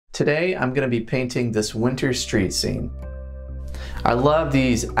Today I'm going to be painting this winter street scene. I love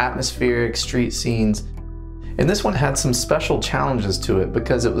these atmospheric street scenes, and this one had some special challenges to it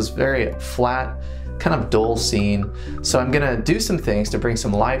because it was very flat, kind of dull scene. So I'm going to do some things to bring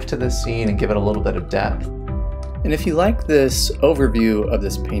some life to this scene and give it a little bit of depth. And if you like this overview of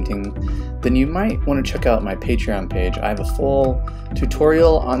this painting, then you might want to check out my Patreon page. I have a full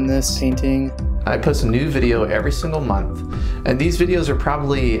tutorial on this painting. I post a new video every single month, and these videos are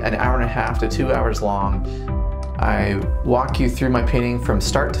probably an hour and a half to 2 hours long. I walk you through my painting from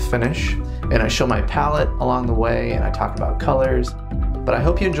start to finish, and I show my palette along the way, and I talk about colors. But I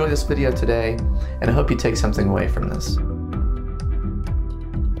hope you enjoy this video today, and I hope you take something away from this.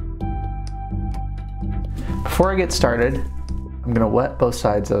 Before I get started, I'm going to wet both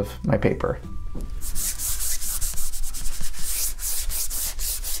sides of my paper.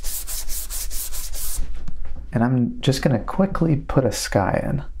 And I'm just going to quickly put a sky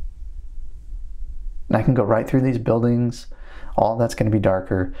in. And I can go right through these buildings. All that's going to be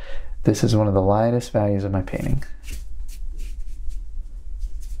darker. This is one of the lightest values of my painting.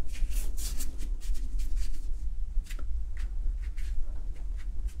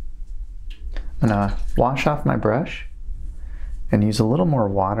 I'm going to wash off my brush and use a little more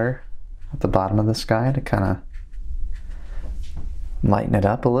water at the bottom of the sky to kind of lighten it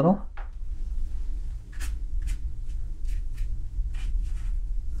up a little.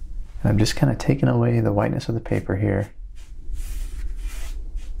 And I'm just kind of taking away the whiteness of the paper here.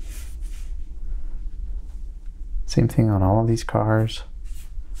 Same thing on all of these cars.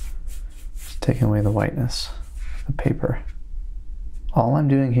 Just taking away the whiteness of the paper. All I'm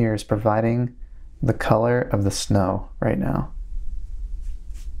doing here is providing the color of the snow right now.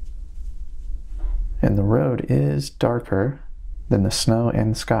 And the road is darker than the snow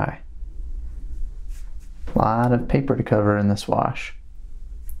and sky. A lot of paper to cover in this wash.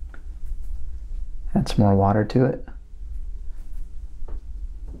 Add some more water to it.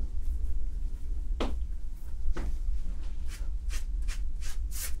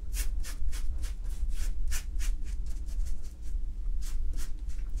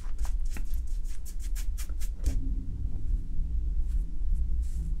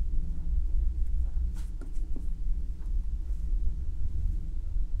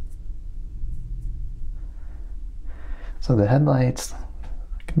 So the headlights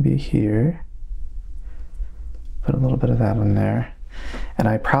can be here. Put a little bit of that in there. And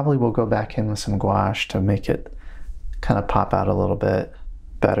I probably will go back in with some gouache to make it kind of pop out a little bit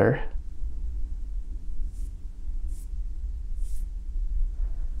better.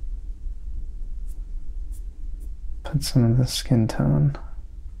 Put some of the skin tone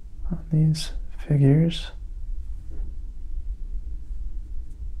on these figures.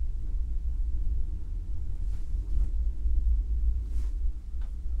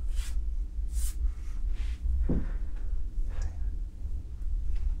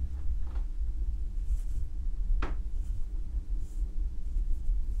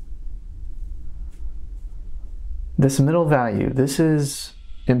 This middle value, this is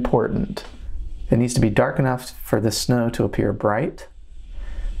important. It needs to be dark enough for the snow to appear bright.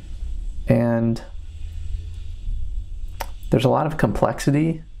 And there's a lot of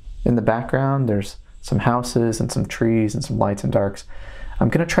complexity in the background. There's some houses and some trees and some lights and darks. I'm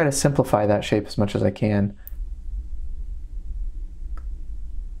going to try to simplify that shape as much as I can.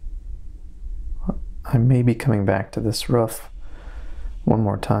 I may be coming back to this roof one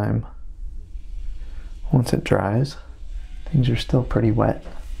more time. Once it dries, things are still pretty wet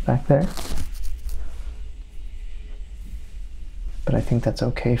back there. But I think that's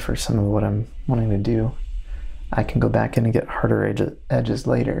okay for some of what I'm wanting to do. I can go back in and get harder edges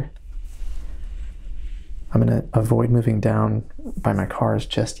later. I'm going to avoid moving down by my cars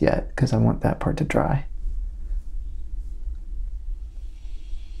just yet because I want that part to dry.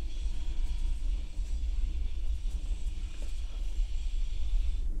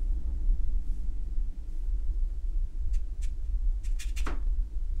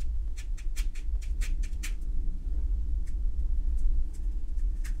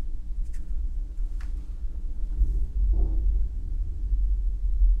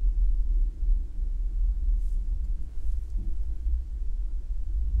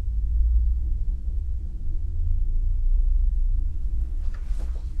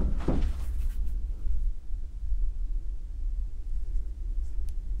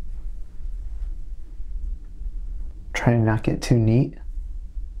 Try to not get too neat.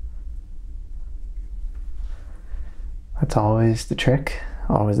 That's always the trick,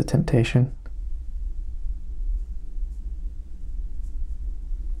 always the temptation.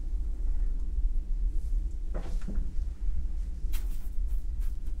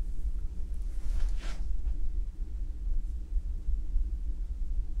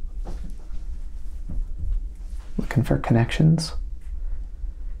 looking for connections.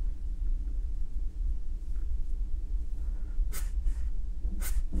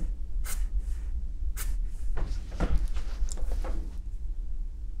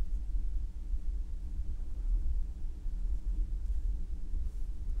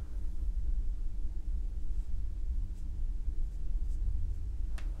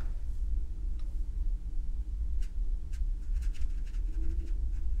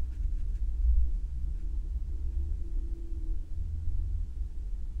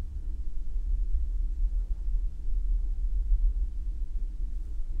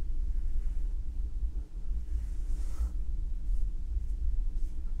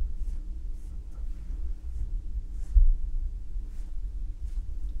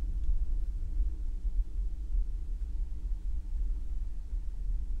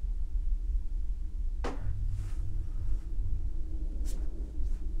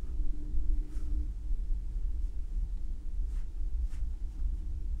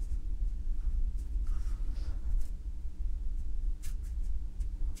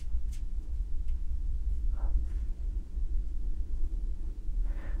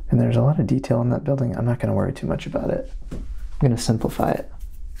 And there's a lot of detail in that building. I'm not going to worry too much about it. I'm going to simplify it.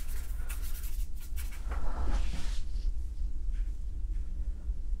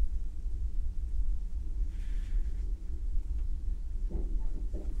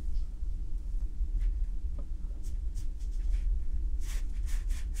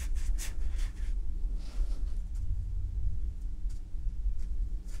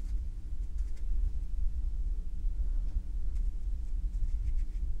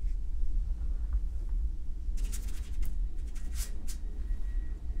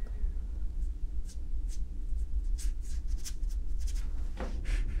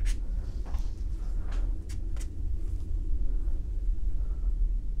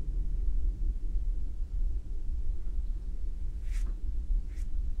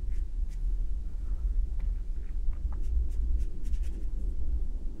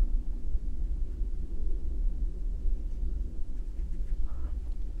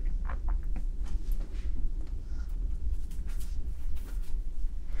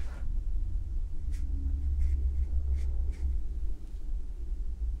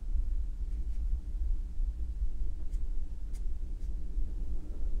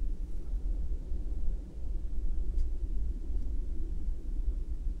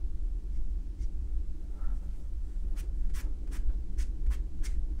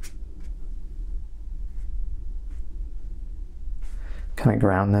 Kind of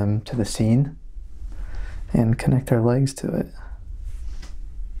ground them to the scene and connect their legs to it.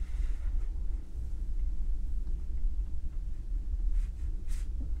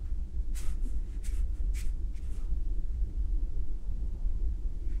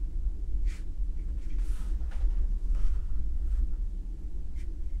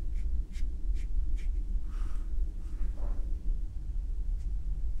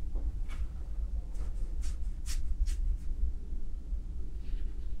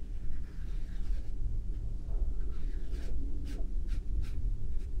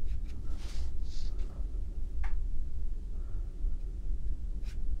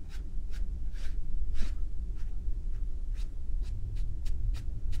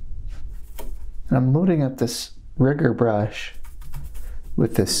 And I'm loading up this rigger brush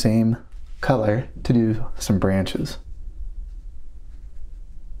with this same color to do some branches.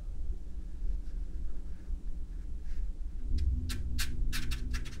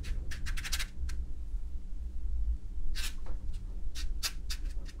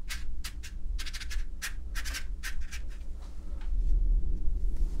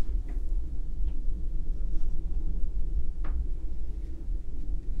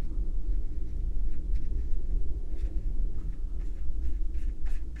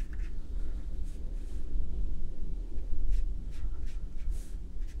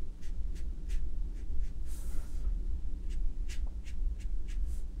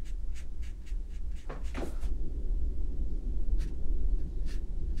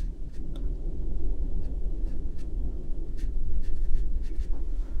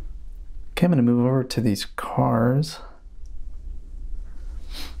 Okay, I'm going to move over to these cars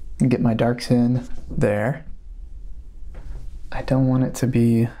and get my darks in there. I don't want it to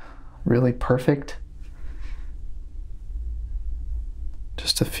be really perfect.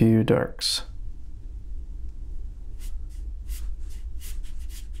 Just a few darks.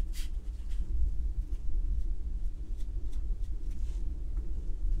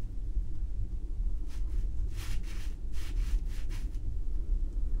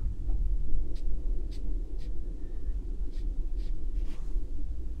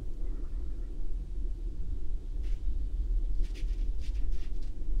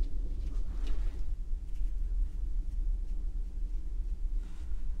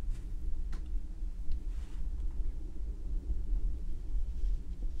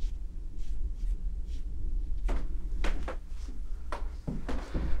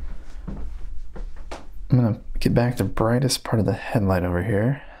 I'm gonna get back the brightest part of the headlight over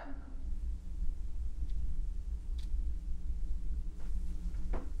here.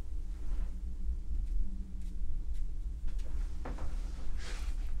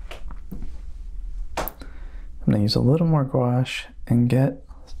 I'm gonna use a little more gouache and get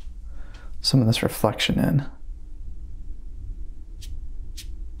some of this reflection in.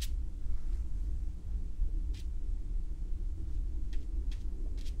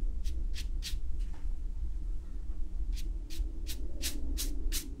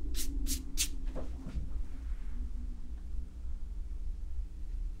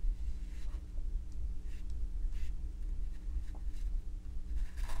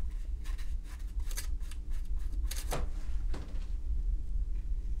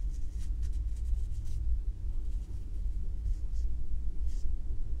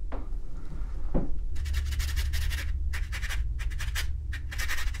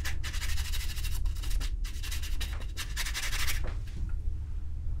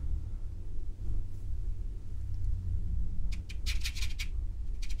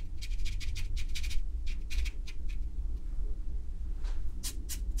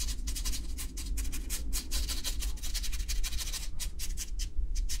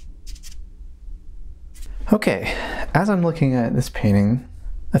 Okay, as I'm looking at this painting,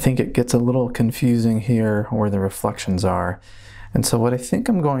 I think it gets a little confusing here where the reflections are. And so what I think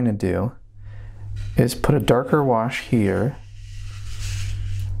I'm going to do is put a darker wash here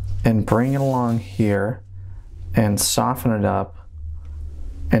and bring it along here and soften it up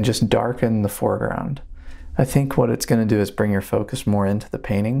and just darken the foreground. I think what it's going to do is bring your focus more into the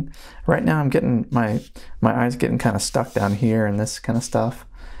painting. Right now I'm getting my eyes getting kind of stuck down here and this kind of stuff.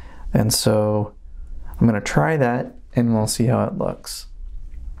 And so I'm going to try that and we'll see how it looks.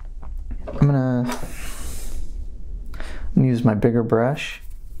 I'm going to use my bigger brush,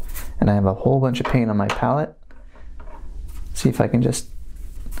 and I have a whole bunch of paint on my palette. See if I can just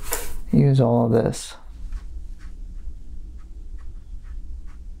use all of this.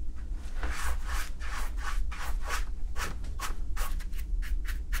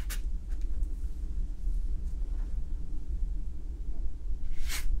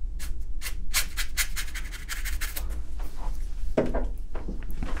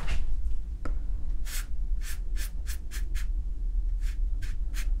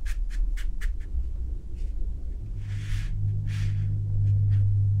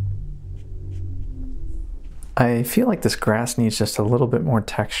 I feel like this grass needs just a little bit more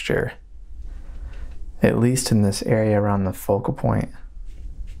texture, at least in this area around the focal point.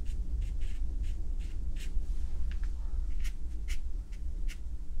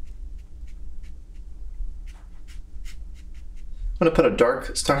 I'm going to put a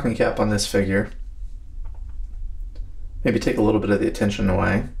dark stocking cap on this figure, maybe take a little bit of the attention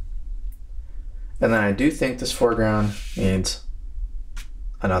away, and then I do think this foreground needs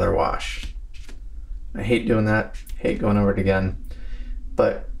another wash. I hate doing that, hate going over it again,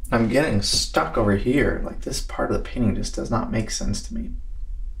 but I'm getting stuck over here. Like, this part of the painting just does not make sense to me.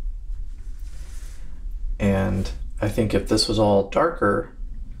 And I think if this was all darker,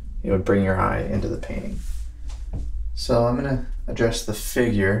 it would bring your eye into the painting. So I'm gonna address the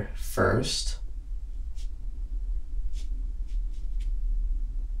figure first.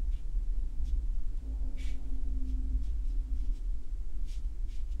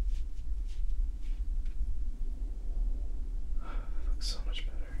 So much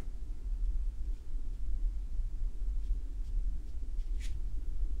better.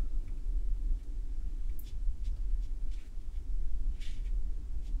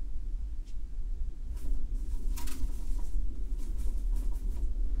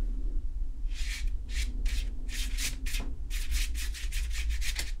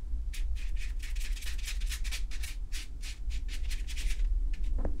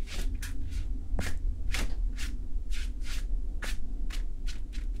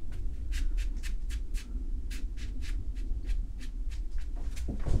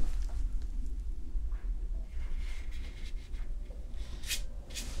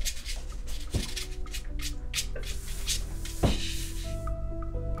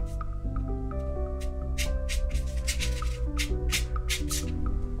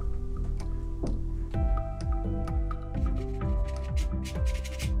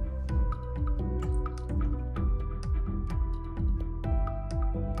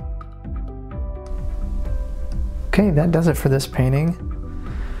 Okay, that does it for this painting.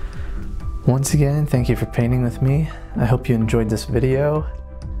 Once again, thank you for painting with me. I hope you enjoyed this video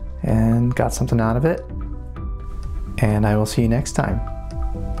and got something out of it. And I will see you next time.